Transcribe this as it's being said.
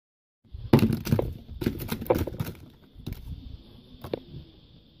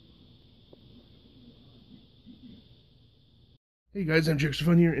Hey guys, Mtg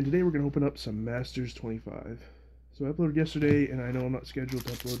Fun here, and today we're going to open up some Masters 25. So I uploaded yesterday, and I know I'm not scheduled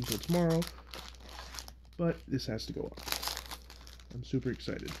to upload until tomorrow, but this has to go up. I'm super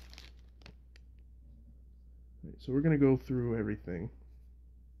excited. Right, so we're going to go through everything.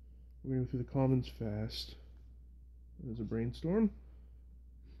 We're going to go through the commons fast. There's a brainstorm.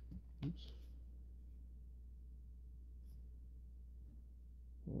 Oops.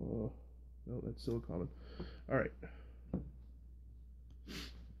 No, that's still a common. Alright.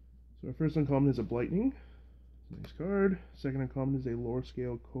 So our first uncommon is a Blightning. Nice card. Second uncommon is a Lore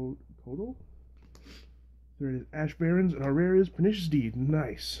Scale Codal. Third is Ash Barrens, and our rare is Pernicious Deed.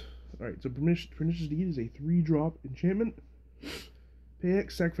 Nice. Alright, so Pernicious Deed is a 3-drop enchantment. Pay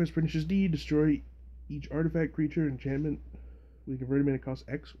X, sacrifice Pernicious Deed, destroy each artifact, creature, enchantment with a converted mana cost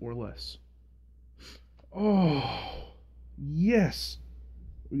X or less. Oh, yes!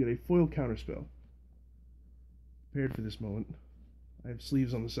 We got a foil counterspell. Prepared for this moment. I have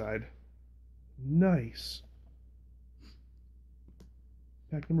sleeves on the side. Nice.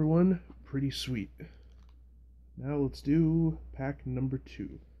 Pack number 1, pretty sweet. Now let's do pack number 2.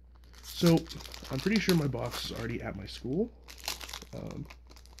 So, I'm pretty sure my box is already at my school. But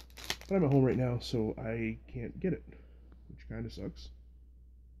I'm at home right now, so I can't get it, which kind of sucks.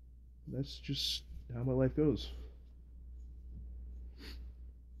 That's just how my life goes.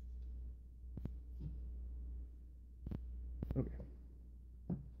 Okay.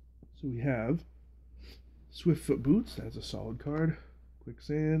 So we have Swiftfoot Boots, that's a solid card.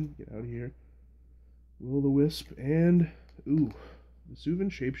 Quicksand, get out of here. Will-o'-the-Wisp, and, ooh, Vesuvan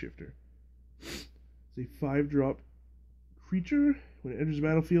Shapeshifter. It's a 5-drop creature. When it enters the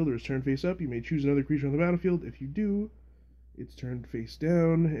battlefield or is turned face up, you may choose another creature on the battlefield. If you do, it's turned face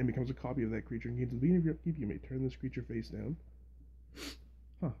down and becomes a copy of that creature. And gains the beginning of your upkeep, you may turn this creature face down.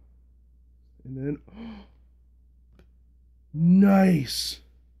 Huh. And then, oh, nice!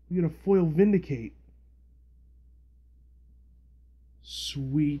 We get a foil Vindicate.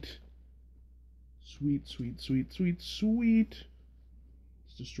 Sweet. Sweet, sweet, sweet, sweet, sweet.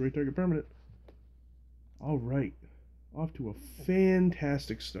 Let's destroy target permanent. Alright. Off to a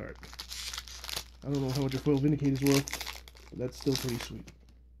fantastic start. I don't know how much a foil Vindicate is worth, but that's still pretty sweet.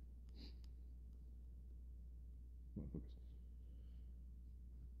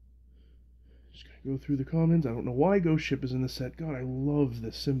 Just gonna go through the commons. I don't know why Ghost Ship is in the set. God, I love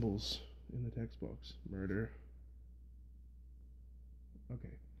the symbols in the text box. Murder.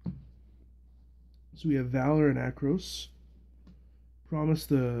 Okay. So we have Valor and Akros. Promise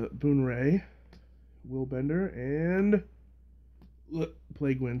the Boon Ray. Willbender, and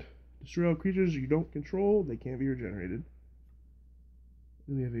Plague Wind. Destroy all creatures you don't control, they can't be regenerated.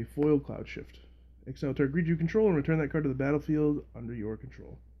 Then we have a foil Cloud Shift. Exile target creature you control and return that card to the battlefield under your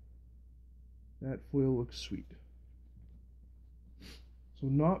control. That foil looks sweet. So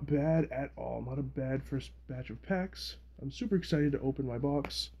not bad at all. Not a bad first batch of packs. I'm super excited to open my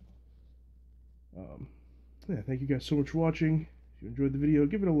box. Yeah, thank you guys so much for watching. If you enjoyed the video,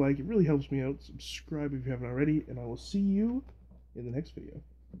 give it a like. It really helps me out. Subscribe if you haven't already, and I will see you in the next video.